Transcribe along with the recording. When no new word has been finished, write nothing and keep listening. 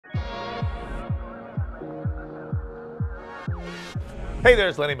Hey there,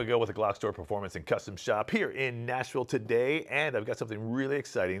 it's Lenny Magwell with the GlockStore Performance and Custom Shop here in Nashville today, and I've got something really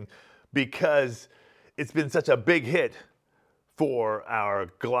exciting because it's been such a big hit for our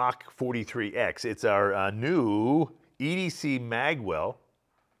Glock 43X. It's our new EDC Magwell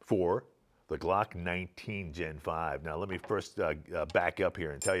for the Glock 19 Gen 5. Now let me first back up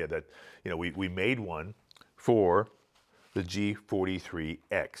here and tell you that we made one for the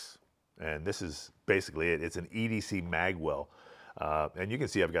G43X, and this is basically it. It's an EDC Magwell. And you can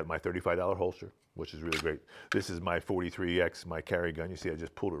see I've got my $35 holster, which is really great. This is my 43X, my carry gun. You see I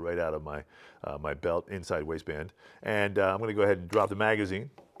just pulled it right out of my, my belt, inside waistband. And I'm going to go ahead and drop the magazine,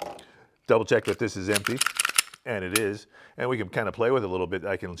 double check that this is empty, and it is. And we can kind of play with it a little bit.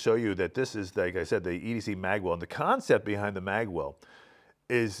 I can show you that this is, like I said, the EDC Magwell. And the concept behind the Magwell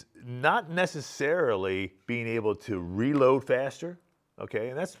is not necessarily being able to reload faster, okay?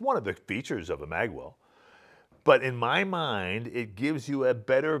 And that's one of the features of a Magwell. But in my mind, it gives you a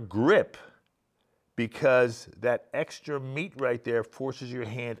better grip because that extra meat right there forces your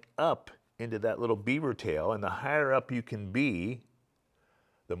hand up into that little beaver tail. And the higher up you can be,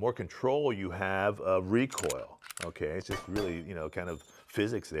 the more control you have of recoil. Okay, it's just really, kind of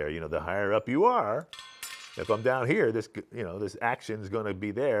physics there. The higher up you are, if I'm down here, this action is going to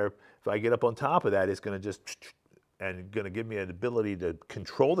be there. If I get up on top of that, it's going to just, and going to give me an ability to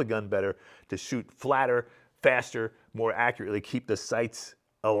control the gun better, to shoot flatter, faster, more accurately, keep the sights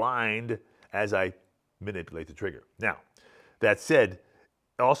aligned as I manipulate the trigger. Now, that said,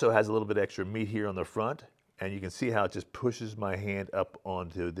 it also has a little bit extra meat here on the front, and you can see how it just pushes my hand up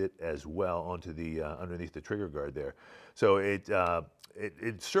onto it as well, onto the underneath the trigger guard there. So it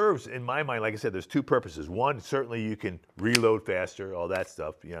serves, in my mind, like I said, there's two purposes. One, certainly you can reload faster, all that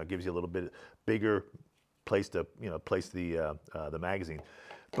stuff. It gives you a little bit bigger place to place the magazine.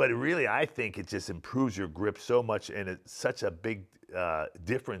 But really, I think it just improves your grip so much, and it's such a big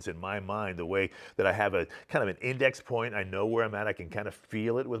difference in my mind, the way that I have a kind of an index point. I know where I'm at. I can kind of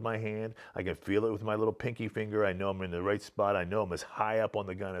feel it with my hand. I can feel it with my little pinky finger. I know I'm in the right spot. I know I'm as high up on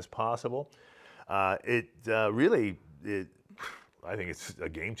the gun as possible. I think it's a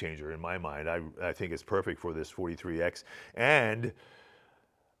game changer in my mind. I think it's perfect for this 43X. And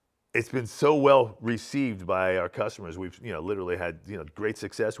it's been so well received by our customers. We've literally had great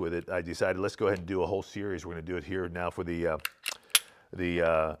success with it. I decided let's go ahead and do a whole series. We're going to do it here now for the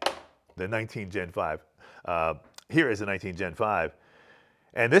 19 Gen 5. Here is the 19 Gen 5,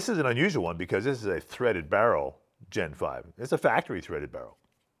 and this is an unusual one because this is a threaded barrel Gen 5. It's a factory threaded barrel,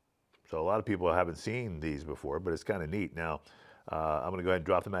 so a lot of people haven't seen these before, but it's kind of neat. Now I'm going to go ahead and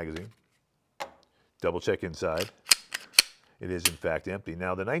drop the magazine. Double check inside. It is in fact empty.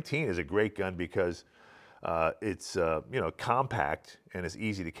 Now the 19 is a great gun because it's compact and it's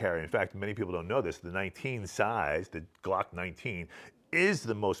easy to carry. In fact, many people don't know this. The 19 size, the Glock 19, is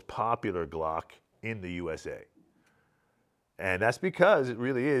the most popular Glock in the USA. And that's because it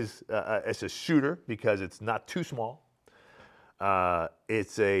really is, it's a shooter because it's not too small.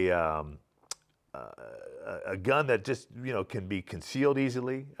 It's a gun that just can be concealed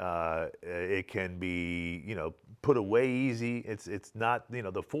easily. It can be put away easy. It's not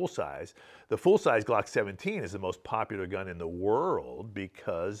the full size. The full size Glock 17 is the most popular gun in the world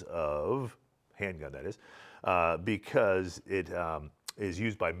because of handgun, that is, because it is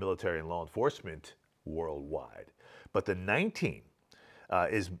used by military and law enforcement worldwide. But the 19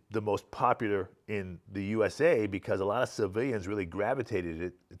 is the most popular in the USA because a lot of civilians really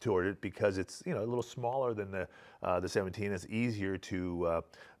gravitated toward it because it's a little smaller than the 17. It's easier to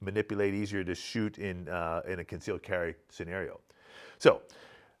manipulate, easier to shoot in a concealed carry scenario. So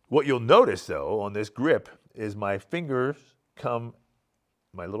what you'll notice though on this grip is my fingers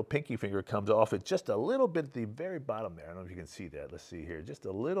my little pinky finger comes off it just a little bit at the very bottom there. I don't know if you can see that. Let's see here, just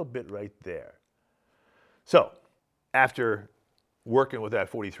a little bit right there. So after working with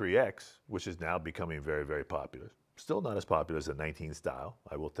that 43X, which is now becoming very, very popular. Still not as popular as the 19 style,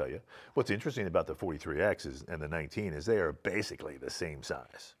 I will tell you. What's interesting about the 43X and the 19 is they are basically the same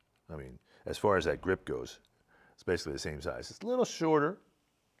size. I mean, as far as that grip goes, it's basically the same size. It's a little shorter,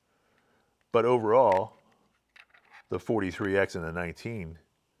 but overall, the 43X and the 19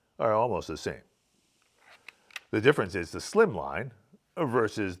 are almost the same. The difference is the slimline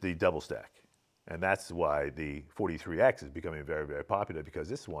versus the double stack. And that's why the 43X is becoming very, very popular because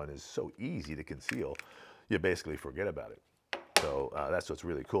this one is so easy to conceal, you basically forget about it. So that's what's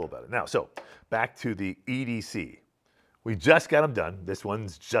really cool about it. Now, so back to the EDC. We just got them done. This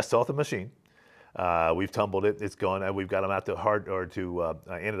one's just off the machine. We've tumbled it. It's gone. We've got them out to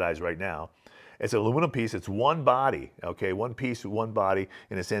anodize right now. It's an aluminum piece. It's one body. Okay, one piece, one body,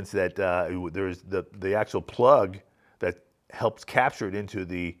 in a sense that there's the actual plug that helps capture it into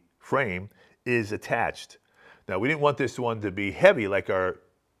the frame is attached. Now, we didn't want this one to be heavy like our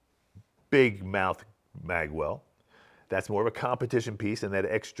big mouth Magwell. That's more of a competition piece, and that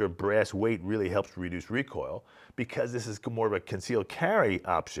extra brass weight really helps reduce recoil. Because this is more of a concealed carry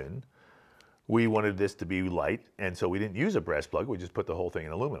option, we wanted this to be light, and so we didn't use a brass plug. We just put the whole thing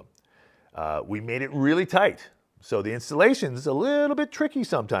in aluminum. We made it really tight. So the installation is a little bit tricky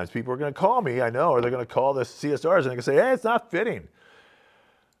sometimes. People are going to call me, I know, or they're going to call the CSRs and they're going to say, hey, it's not fitting.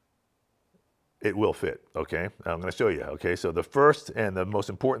 It will fit, okay? I'm going to show you, okay? So the first and the most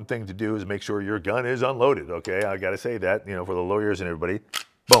important thing to do is make sure your gun is unloaded, okay? I got to say that, you know, for the lawyers and everybody.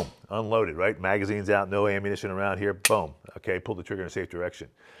 Boom, unloaded, right? Magazine's out, no ammunition around here, boom. Okay, pull the trigger in a safe direction.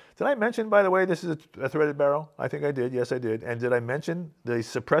 Did I mention, by the way, this is a threaded barrel? I think I did, yes I did. And did I mention the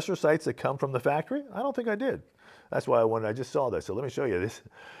suppressor sights that come from the factory? I don't think I did. That's why I just saw this, so let me show you this.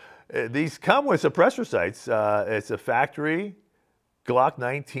 These come with suppressor sights. It's a factory Glock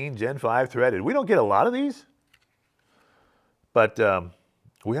 19 Gen 5 threaded. We don't get a lot of these, but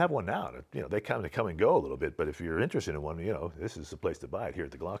we have one now. You know, they kind of come and go a little bit, but if you're interested in one, you know, this is the place to buy it here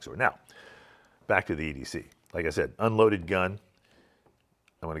at the GlockStore. Now, back to the EDC. Like I said, unloaded gun.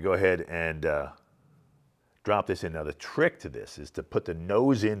 I'm going to go ahead and drop this in. Now, the trick to this is to put the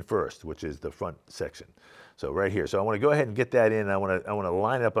nose in first, which is the front section. So right here. So I want to go ahead and get that in. I want to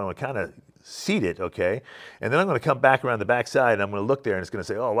line it up. I want to kind of seat it, okay? And then I'm going to come back around the back side and I'm going to look there and it's going to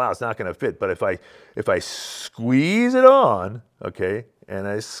say, oh, wow, it's not going to fit. But if I squeeze it on, okay, and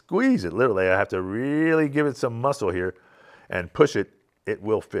I squeeze it, literally, I have to really give it some muscle here and push it, it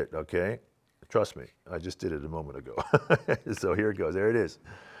will fit, okay? Trust me, I just did it a moment ago. So here it goes, there it is.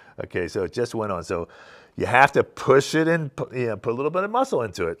 Okay, so it just went on. So you have to push it and put a little bit of muscle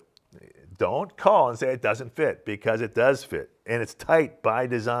into it. Don't call and say it doesn't fit, because it does fit, and it's tight by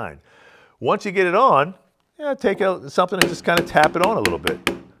design. Once you get it on, take out something and just kind of tap it on a little bit.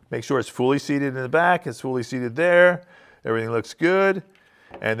 Make sure it's fully seated in the back, it's fully seated there, everything looks good.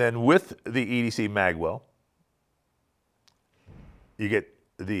 And then with the EDC Magwell, you get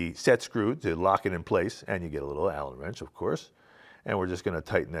the set screw to lock it in place, and you get a little Allen wrench, of course. And we're just going to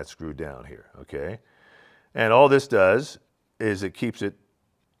tighten that screw down here, okay? And all this does is it keeps it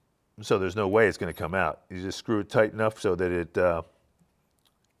so there's no way it's going to come out. You just screw it tight enough so that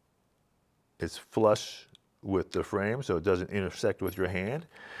it's flush with the frame so it doesn't intersect with your hand.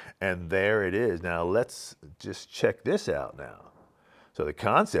 And there it is. Now let's just check this out now. So the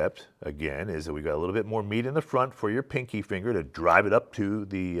concept, again, is that we got a little bit more meat in the front for your pinky finger to drive it up to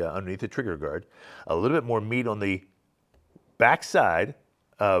the underneath the trigger guard. A little bit more meat on the back side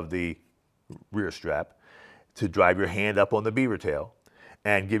of the rear strap to drive your hand up on the beaver tail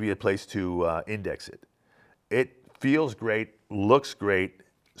and give you a place to index it. It feels great, looks great,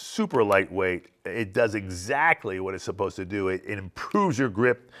 super lightweight. It does exactly what it's supposed to do. It improves your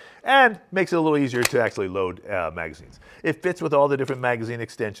grip and makes it a little easier to actually load magazines. It fits with all the different magazine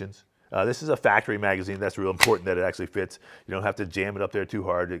extensions. This is a factory magazine. That's real important that it actually fits. You don't have to jam it up there too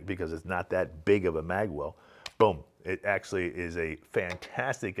hard because it's not that big of a Magwell. Boom. It actually is a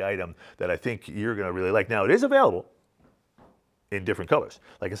fantastic item that I think you're going to really like. Now, it is available in different colors.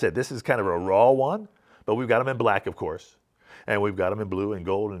 Like I said, this is kind of a raw one, but we've got them in black, of course. And we've got them in blue and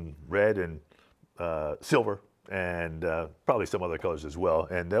gold and red and silver and probably some other colors as well.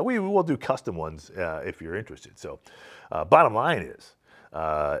 And we will do custom ones if you're interested. So bottom line is,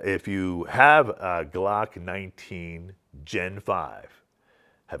 if you have a Glock 19 Gen 5,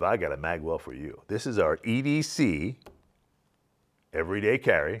 have I got a Magwell for you. This is our EDC everyday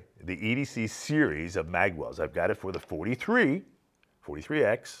carry, the EDC series of Magwells. I've got it for the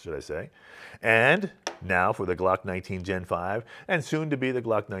 43X, should I say, and now for the Glock 19 Gen 5, and soon to be the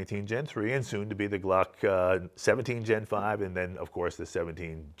Glock 19 Gen 3, and soon to be the Glock 17 Gen 5, and then, of course, the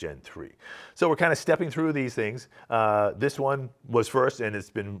 17 Gen 3. So we're kind of stepping through these things. This one was first, and it's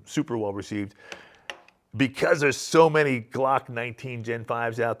been super well received. Because there's so many Glock 19 Gen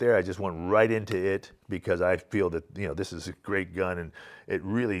 5s out there, I just went right into it because I feel that, you know, this is a great gun, and it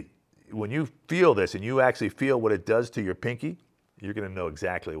really, when you feel this and you actually feel what it does to your pinky, you're going to know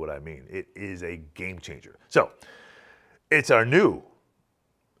exactly what I mean. It is a game changer. So, it's our new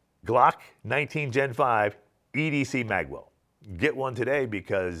Glock 19 Gen 5 EDC Magwell. Get one today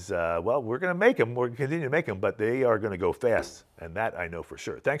because, well, we're going to make them. We're going to continue to make them, but they are going to go fast, and that I know for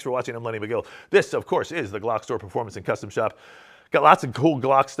sure. Thanks for watching. I'm Lenny McGill. This, of course, is the GlockStore Performance and Custom Shop. Got lots of cool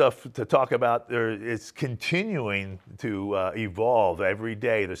Glock stuff to talk about. It's continuing to evolve every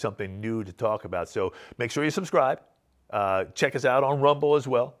day. There's something new to talk about, so make sure you subscribe. Check us out on Rumble as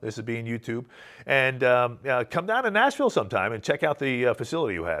well. This is being YouTube. And come down to Nashville sometime and check out the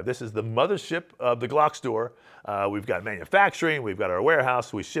facility you have. This is the mothership of the GlockStore. We've got manufacturing. We've got our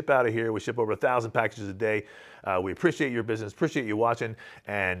warehouse. We ship out of here. We ship over 1,000 packages a day. We appreciate your business, appreciate you watching,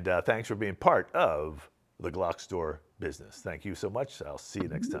 and thanks for being part of the GlockStore business. Thank you so much. I'll see you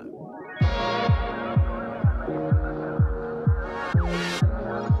next time.